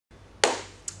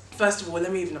First of all,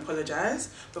 let me even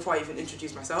apologise before I even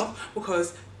introduce myself,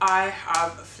 because I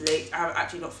have flaked. I have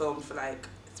actually not filmed for like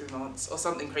 3 months or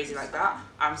something crazy like that.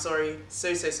 I'm sorry,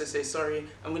 so sorry.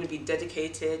 I'm going to be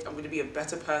dedicated. I'm going to be a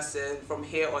better person from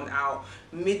here on out.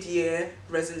 Mid-year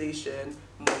resolution,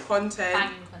 more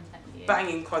content,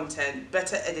 banging content,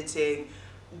 better editing.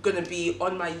 Gonna be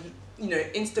on my, you know,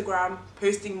 Instagram,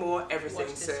 posting more, everything.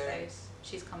 Watch this space.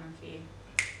 She's coming for you.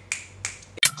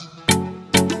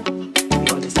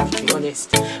 Be honest, I have to be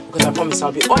honest, because I promise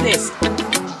I'll be honest.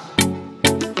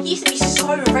 He used to be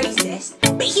so racist,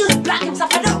 but he was black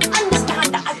himself. I don't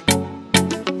understand that.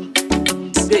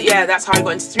 But yeah, that's how I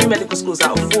got into 3 medical schools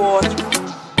out of 4.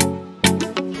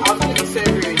 I'm feeling so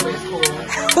rude, but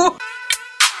it's cool.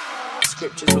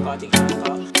 Scriptures regarding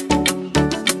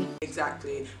anger.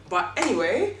 Exactly. But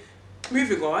anyway,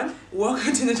 moving on.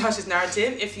 Welcome to Natasha's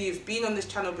Narrative. If you've been on this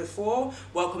channel before,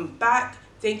 welcome back.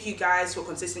 Thank you guys for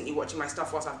consistently watching my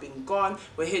stuff whilst I've been gone.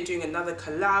 We're here doing another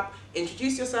collab.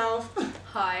 Introduce yourself.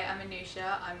 Hi, I'm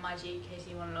Anusha. I'm Maji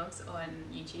KT Monologues on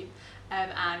YouTube.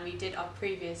 And we did our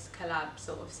previous collab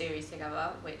sort of series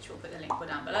together, which we'll put the link for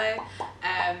down below,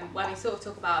 where we sort of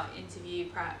talk about interview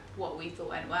prep, what we thought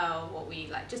went well, what we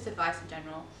like, just advice in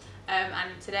general.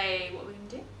 And today, what are we going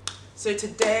to do? So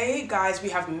today, guys, we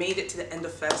have made it to the end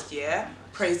of first year.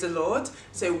 Praise the Lord.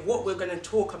 So what we're going to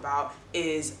talk about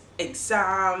is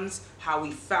exams, how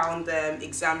we found them,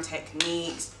 exam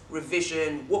techniques,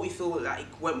 revision, what we feel like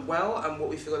went well and what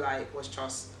we feel like was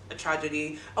just a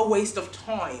tragedy, a waste of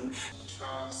time.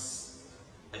 Just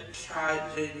a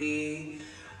tragedy,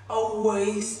 a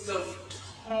waste of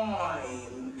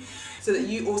time. So that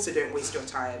you also don't waste your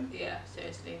time. Yeah,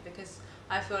 seriously, because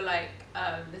I feel like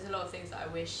there's a lot of things that I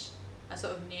wish I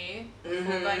sort of knew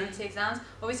before going into exams.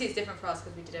 Obviously it's different for us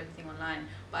because we did everything online,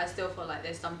 but I still feel like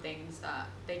there's some things that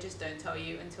they just don't tell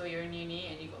you until you're in uni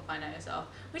and you've got to find out yourself,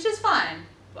 which is fine,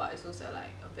 but it's also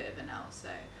like a bit of an L. So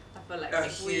I feel like a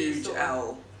huge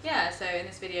L. Yeah, so in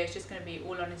this video it's just going to be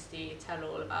all honesty, tell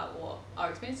all about what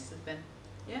our experiences have been.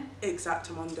 Yeah.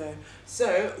 Exactamundo.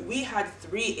 So we had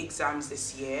 3 exams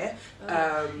this year.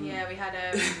 Yeah, we had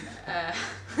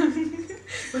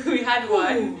we had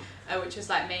one which was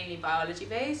like mainly biology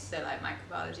based, so like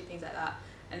microbiology, things like that,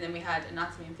 and then we had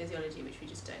anatomy and physiology, which we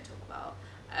just don't talk about,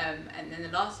 and then the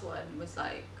last one was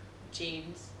like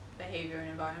genes, behavior and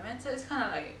environment. So it's kind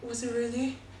of like, was it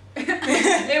really?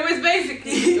 It was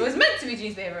basically, it was meant to be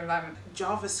genes, behavior and environment.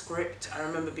 JavaScript, I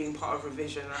remember being part of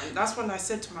revision, and that's when I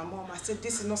said to my mom, I said,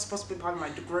 this is not supposed to be part of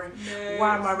my degree. No,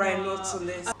 why am I writing notes on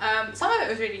this? Some of it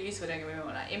was really useful, don't get me wrong,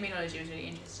 like immunology was really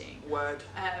interesting. Word.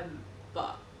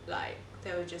 But like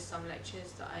there were just some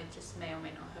lectures that I just may or may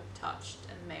not have touched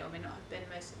and may or may not have been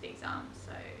most of the exams,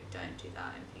 so don't do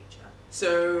that in future.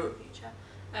 So,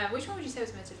 which one would you say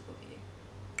was the most difficult for you?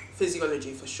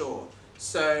 Physiology for sure.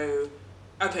 So,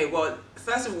 okay, well,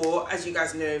 first of all, as you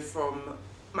guys know from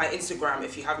my Instagram,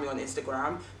 if you have me on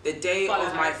Instagram, the day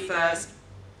of my first,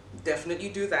 definitely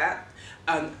do that,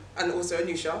 and also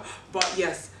Anusha, but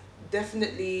yes,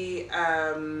 definitely,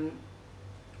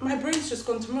 my brain's just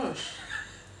gone to mush.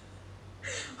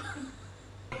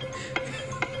 It's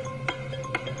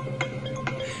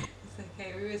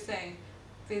okay, we were saying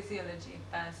physiology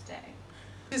first day.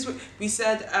 We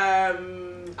said, I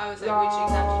was like, which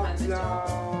exam did you find this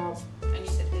job? And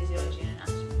you said physiology and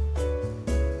anatomy.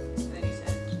 And then you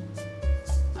said,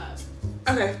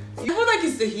 okay, you feel like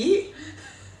it's the heat?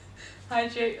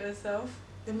 Hydrate yourself.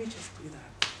 Let me just do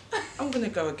that. I'm gonna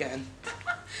go again.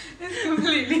 It's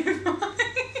completely fine.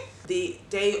 The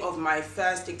day of my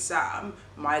first exam,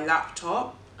 my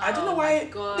laptop, I don't know why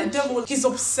the devil, he's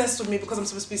obsessed with me because I'm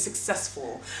supposed to be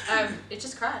successful. It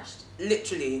just crashed.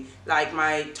 Literally, like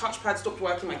my touchpad stopped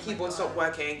working, my keyboard stopped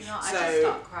working. No, so I just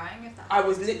start crying if that I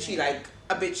was literally like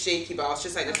a bit shaky, but I was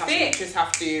just like, Natasha, you just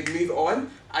have to move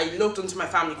on. I logged onto my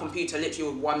family computer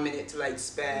literally with 1 minute to like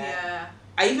spare. Yeah.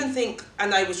 I even think,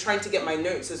 and I was trying to get my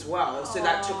notes as well, so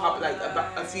that took up like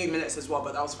about a few minutes as well,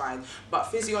 but that was fine. But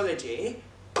physiology,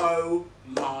 oh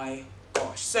my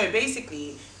gosh. So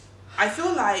basically, I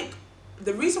feel like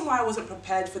the reason why I wasn't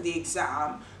prepared for the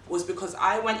exam was because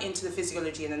I went into the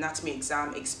physiology and anatomy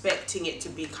exam expecting it to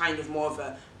be kind of more of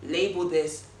a label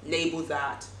this, label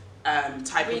that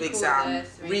type of exam,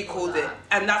 recall that,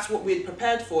 and that's what we had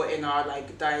prepared for in our like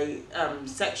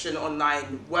section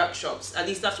online workshops. At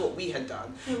least that's what we had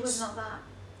done. It was not that.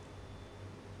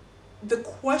 The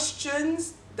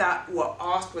questions that were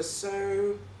asked were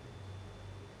so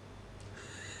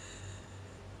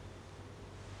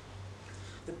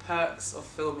the perks of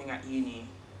filming at uni.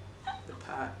 The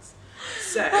perks.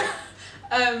 So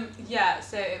yeah,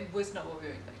 so it was not what we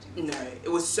were expecting. No, it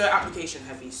was so application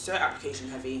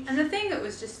heavy. And the thing that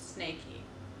was just snaky,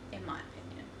 in my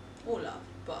opinion, all love,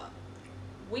 but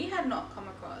we had not come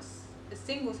across a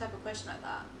single type of question like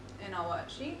that in our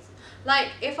worksheets. Like,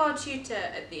 if our tutor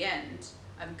at the end,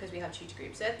 because we have tutor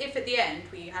groups, so if at the end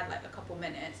we had like a couple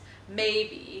minutes,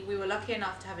 maybe we were lucky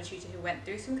enough to have a tutor who went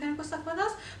through some clinical stuff with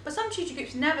us, but some tutor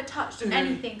groups never touched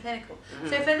anything clinical.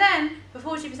 So for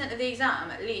 40% of the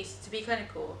exam at least to be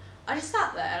clinical, I just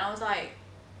sat there and I was like,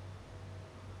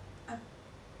 I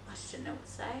just didn't know what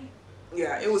to say.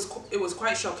 Yeah, it was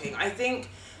quite shocking. I think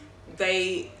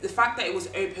the fact that it was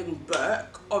open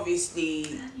book,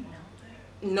 obviously,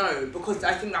 no, because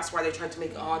I think that's why they tried to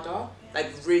make it harder,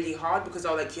 like really hard, because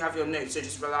they're like, you have your notes, so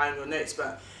just rely on your notes.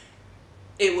 But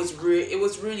it was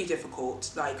really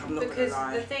difficult. Like, I'm not gonna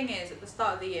lie. Because the thing is, at the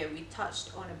start of the year, we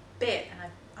touched on a bit,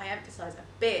 and I emphasise a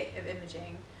bit of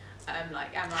imaging,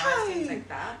 like MRI, things like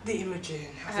that. The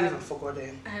imaging, I've even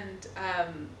forgotten. And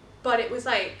but it was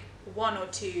like 1 or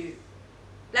 2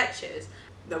 lectures.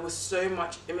 There was so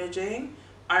much imaging.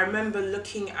 I remember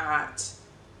looking at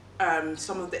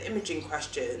some of the imaging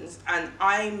questions, and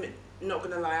I'm not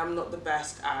gonna lie, I'm not the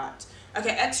best at,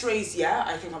 okay, x-rays, yeah,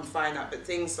 I think I'm fine at, but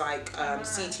things like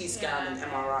CT scan and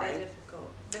MRI,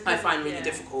 I find really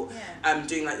difficult.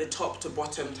 Doing like the top to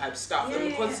bottom type stuff. And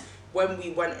because when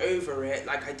we went over it,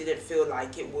 like, I didn't feel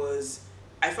like it was,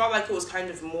 I felt like it was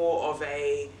kind of more of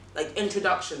a like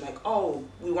introduction, like, oh,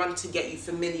 we want to get you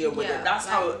familiar with it. That's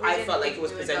like, how I felt like it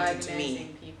was presented to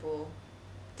me.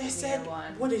 They said,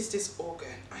 what is this organ?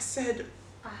 I said,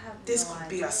 this could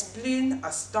be a spleen,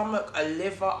 a stomach, a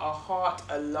liver, a heart,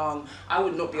 a lung. I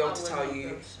would not be able to tell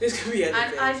you. This could be anything.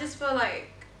 And I just feel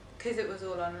like, because it was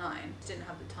all online, didn't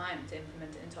have the time to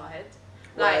implement it into our heads.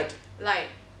 Like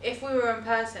if we were in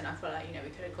person, I feel like, you know, we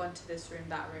could have gone to this room,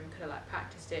 that room, could have like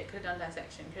practiced it, could have done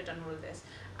dissection, could have done all of this,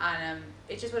 and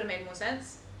it just would have made more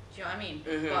sense. Do you know what I mean?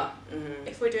 But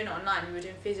if we're doing it online, we were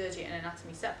doing physiology and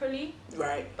anatomy separately.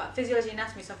 Right. But physiology and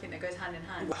anatomy is something that goes hand in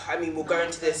hand. I mean, we'll go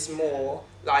into this more,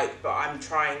 like, but I'm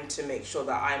trying to make sure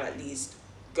that I'm at least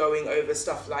going over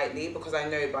stuff lightly, because I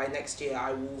know by next year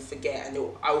I will forget, and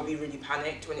I will be really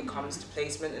panicked when it comes to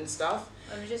placement and stuff.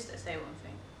 Let me just say one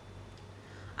thing.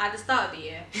 At the start of the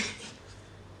year,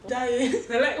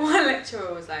 one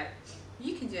lecturer was like,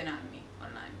 you can do anatomy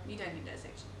online, you don't need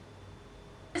dissection.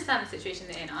 I understand the situation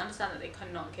they're in. I understand that they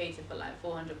cannot cater for like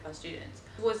 400 plus students.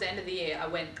 Towards the end of the year, I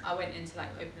went into like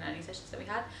open learning sessions that we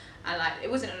had, and like it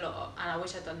wasn't a lot, and I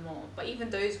wish I'd done more. But even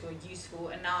those were useful.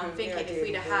 And now I'm thinking if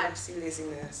we'd have had,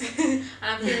 and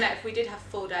I'm feeling like if we did have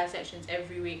full dissections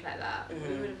every week like that, we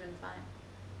would have been fine.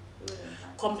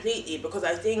 Completely, because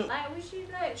I think like, was you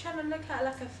like trying to look at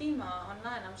like a femur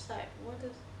online? I'm just like,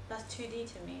 that's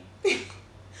 2D to me.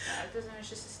 It doesn't, it's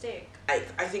just a stick. Like,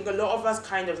 I think a lot of us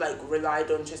kind of like relied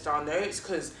on just our notes,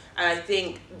 and I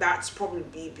think that's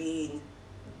probably been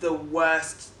the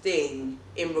worst thing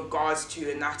in regards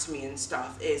to anatomy and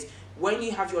stuff, is when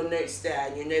you have your notes there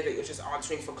and you know that you're just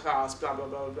answering for class, blah blah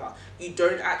blah blah, you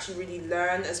don't actually really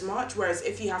learn as much. Whereas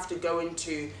if you have to go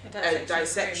into a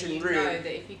dissection room, you know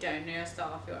that if you don't know your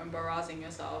stuff, you're embarrassing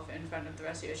yourself in front of the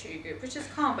rest of your tutor group, which is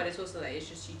calm, but it's also that it's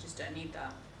just, you just don't need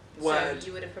that. Word. So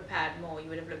you would have prepared more, you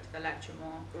would have looked at the lecture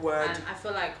more. Word. And I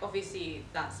feel like obviously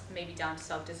that's maybe down to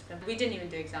self-discipline. We didn't even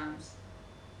do exams.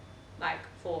 Like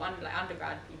for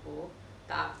undergrad people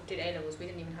that did A-levels, we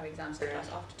didn't even have exams for us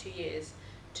after 2 years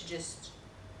to just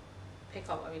pick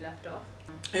up where we left off.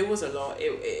 It was a lot.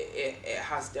 It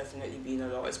has definitely been a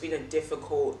lot. It's been a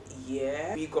difficult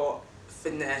year. We got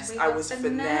finessed. I was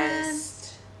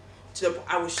finessed.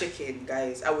 I was shaking,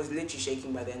 guys. I was literally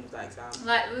shaking by the end of that exam.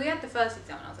 Like, we had the first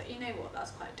exam and I was like, you know what,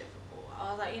 that's quite difficult.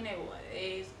 I was like, you know what,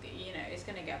 it's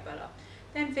gonna get better.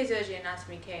 Then physiology and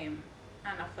anatomy came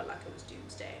and I felt like it was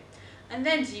doomsday. And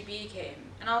then GB came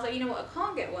and I was like, you know what, it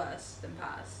can't get worse than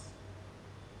pass.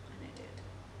 And it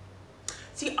did.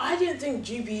 See, I didn't think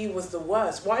GBE was the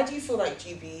worst. Why do you feel like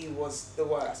GBE was the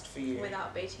worst for you?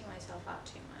 Without baiting myself out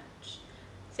too much.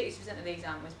 60% of the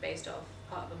exam was based off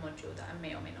part of a module that I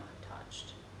may or may not have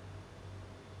touched.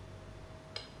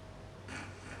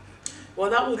 Well,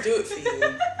 that will do it for you.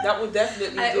 That will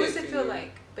definitely do it for you. I also feel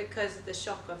like, because of the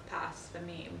shock of pass, for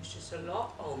me, it was just a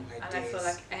lot. Oh my days. And I feel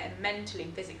like mentally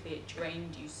and physically it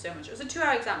drained you so much. It was a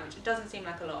 2-hour exam, which doesn't seem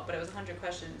like a lot, but it was 100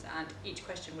 questions and each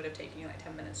question would have taken you like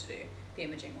 10 minutes to do, the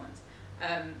imaging ones.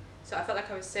 So I felt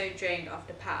like I was so drained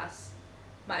after pass.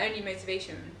 My only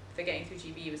motivation for getting through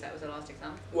GB was that it was the last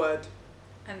exam. Word.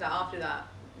 And that after that,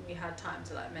 we had time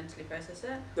to like mentally process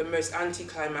it. The most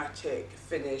anticlimactic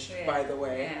finish, by the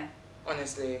way. Yeah.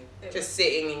 Honestly, It just was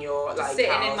sitting in your like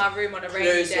sitting house, in my room on a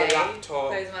rainy close day, your laptop.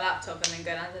 close my laptop, and then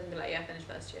go down and be like, yeah, finished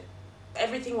first year.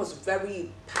 Everything was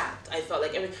very packed. I felt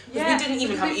like because Yeah, we didn't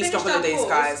even because have we Easter finished our holidays, course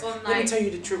guys. on, Let me like, tell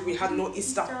you the truth. We had no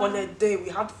Easter Easter. holiday. We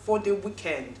had 4-day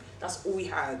weekend. That's all we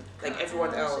had. Like everyone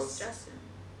I was just else, stressing.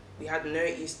 we had no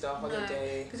Easter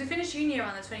holiday. Because we finished uni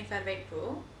around the 23rd of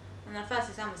April, and our first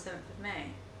exam was 7th of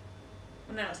May.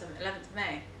 Well, no, not 7th, 11th of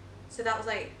May. So that was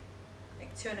like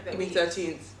 2 and a bit You mean weeks.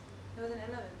 13th? It wasn't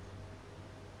 11th.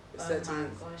 It's Oh 13th.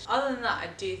 my gosh. Other than that, I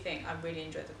do think I really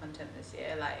enjoyed the content this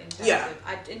year. Like in terms of,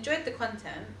 I enjoyed the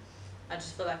content. I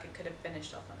just feel like it could have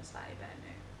finished off on a slightly better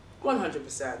note.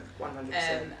 100%.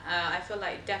 100%. I feel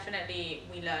like definitely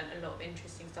we learned a lot of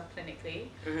interesting stuff clinically.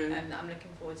 Mhm. That I'm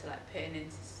looking forward to like putting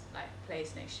into like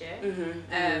place next year.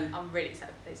 Mhm. I'm really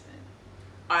excited for placement.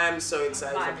 I am so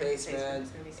excited I'm for vibing with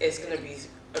placement. placement. It's gonna be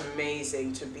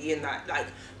amazing to be in that, like,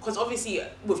 because obviously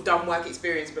we've done work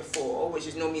experience before, which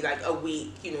is normally like a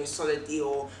week, you know, solid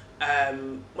deal.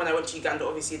 When I went to Uganda,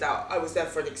 obviously that I was there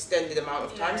for an extended amount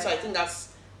of time, so I think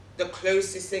that's the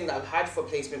closest thing that I've had for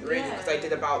placement really, because I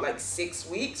did about like 6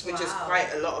 weeks, which is quite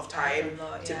a lot of time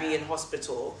to be in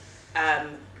hospital.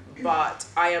 But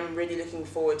I am really looking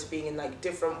forward to being in like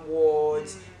different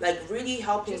wards, like really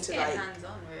helping just to getting like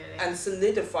hands-on, really. and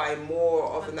solidify more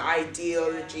of an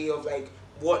ideology of like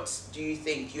what do you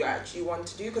think you actually want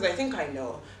to do, because I think I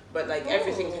know, but like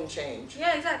everything can change.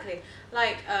 Yeah, exactly.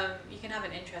 Like you can have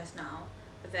an interest now,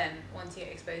 but then once you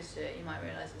get exposed to it, you might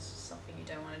realize it's just something you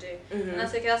don't want to do. And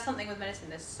that's like that's something with medicine.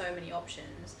 There's so many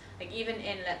options. Like even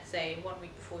in, let's say, 1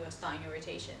 week before you're starting your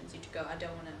rotations, you could go, I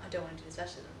don't want to do the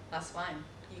specialism. That's fine,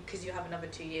 because you have another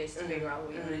 2 years to figure out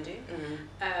what you want to do.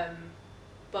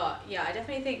 But yeah, I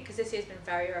definitely think, because this year's been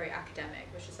very, very academic,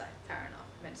 which is like fair enough.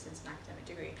 Medicine's an academic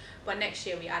degree, but next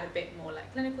year we add a bit more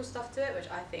like clinical stuff to it, which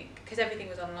I think, because everything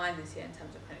was online this year in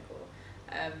terms of clinical,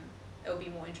 it'll be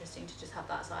more interesting to just have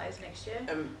that size next year.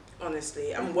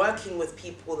 Honestly, I'm working with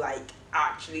people like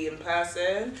actually in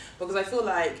person, because I feel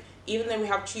like even though we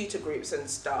have tutor groups and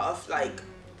stuff, like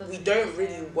we don't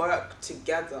really work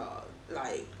together,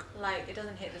 like it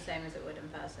doesn't hit the same as it would in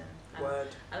person.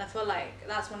 And I feel like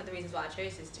that's one of the reasons why I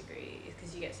chose this degree, is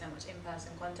because you get so much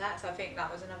in-person contact. So I think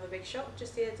that was another big shock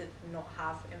just here to not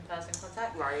have in-person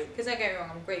contact. Right. Because don't get me wrong,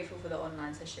 I'm grateful for the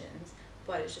online sessions,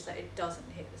 but it's just like it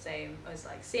doesn't hit the same as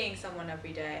like seeing someone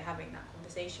every day, having that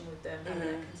conversation with them,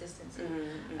 having that consistency.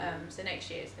 So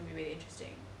next year it's gonna be really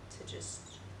interesting to just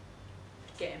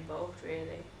get involved,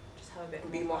 really, just have a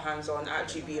bit. Be more hands-on,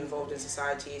 actually be involved in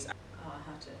societies. Oh,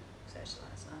 I have to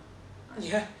socialise now.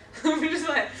 Yeah. I'm just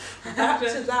like back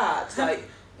to that, like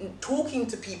talking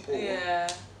to people. Yeah,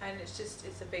 and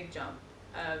it's a big jump.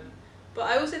 But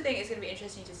I also think it's going to be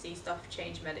interesting to see stuff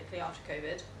change medically after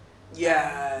COVID.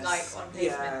 Yes. Like on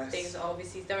placement, things are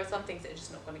obviously, there are some things that are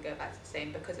just not going to go back to the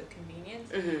same because of convenience.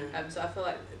 So I feel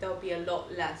like there'll be a lot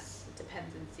less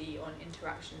dependency on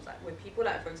interactions like with people,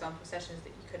 like for example sessions that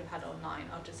you could have had online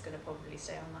are just going to probably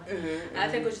stay online. And I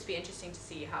think it'll just be interesting to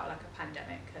see how like a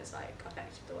pandemic has like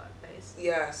affected the workplace.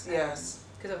 Yes.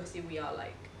 Because obviously we are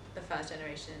like the first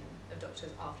generation of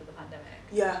doctors after the pandemic.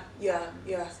 Yeah.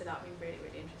 So that'll be really,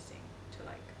 really interesting to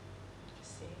like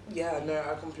just see. Yeah, no,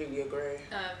 I completely agree.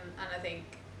 And I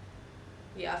think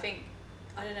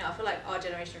I don't know, I feel like our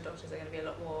generation of doctors are going to be a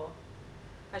lot more,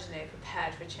 I don't know,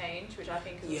 prepared for change, which I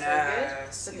think is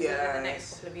also good. Because in the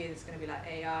next couple of years it's going to be like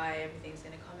AI, everything's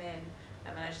going to come in,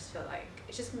 and I just feel like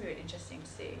it's just going to be really interesting to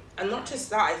see. And not just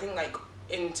that, I think like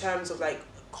in terms of like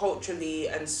culturally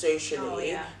and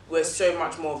socially, we're so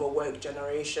much more of a woke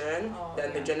generation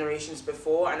than the generations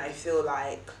before, and I feel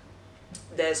like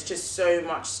there's just so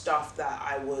much stuff that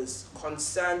I was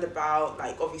concerned about,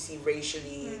 like obviously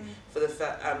racially for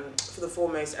the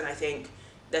foremost, and I think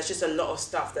there's just a lot of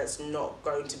stuff that's not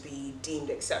going to be deemed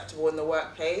acceptable in the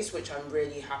workplace, which I'm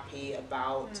really happy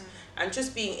about. And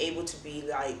just being able to be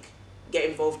like, get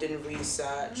involved in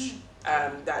research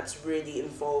that's really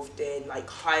involved in like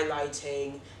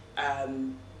highlighting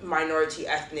minority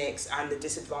ethnics and the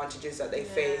disadvantages that they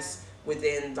face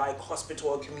within like hospital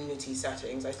or community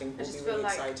settings, I think will be really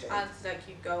exciting. As like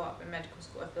you go up in medical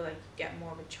school, I feel like you get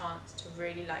more of a chance to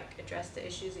really like address the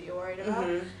issues that you're worried about.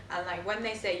 And like when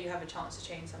they say you have a chance to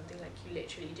change something, like you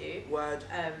literally do.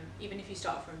 Even if you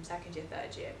start from second year,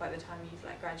 third year, by the time you've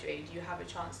like graduated, you have a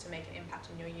chance to make an impact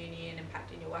in your uni and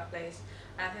impact in your workplace.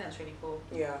 And I think that's really cool.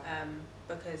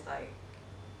 Because like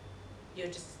you're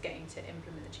just getting to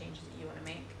implement the changes that you want to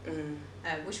make,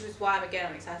 which was why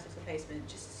I'm excited for placement,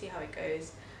 just to see how it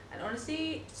goes, and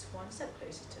honestly just one step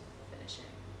closer to finishing.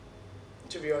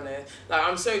 to be honest. Like,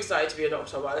 I'm so excited to be a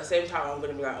doctor, but at the same time, I'm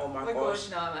gonna be like, oh my gosh,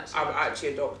 no, I'm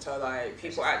actually a doctor. Like,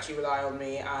 people actually rely on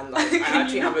me, and like, I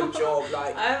actually have a job.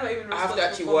 Like, I have to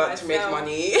actually work to make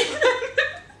money.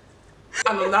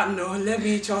 And on that note, let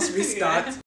me just restart.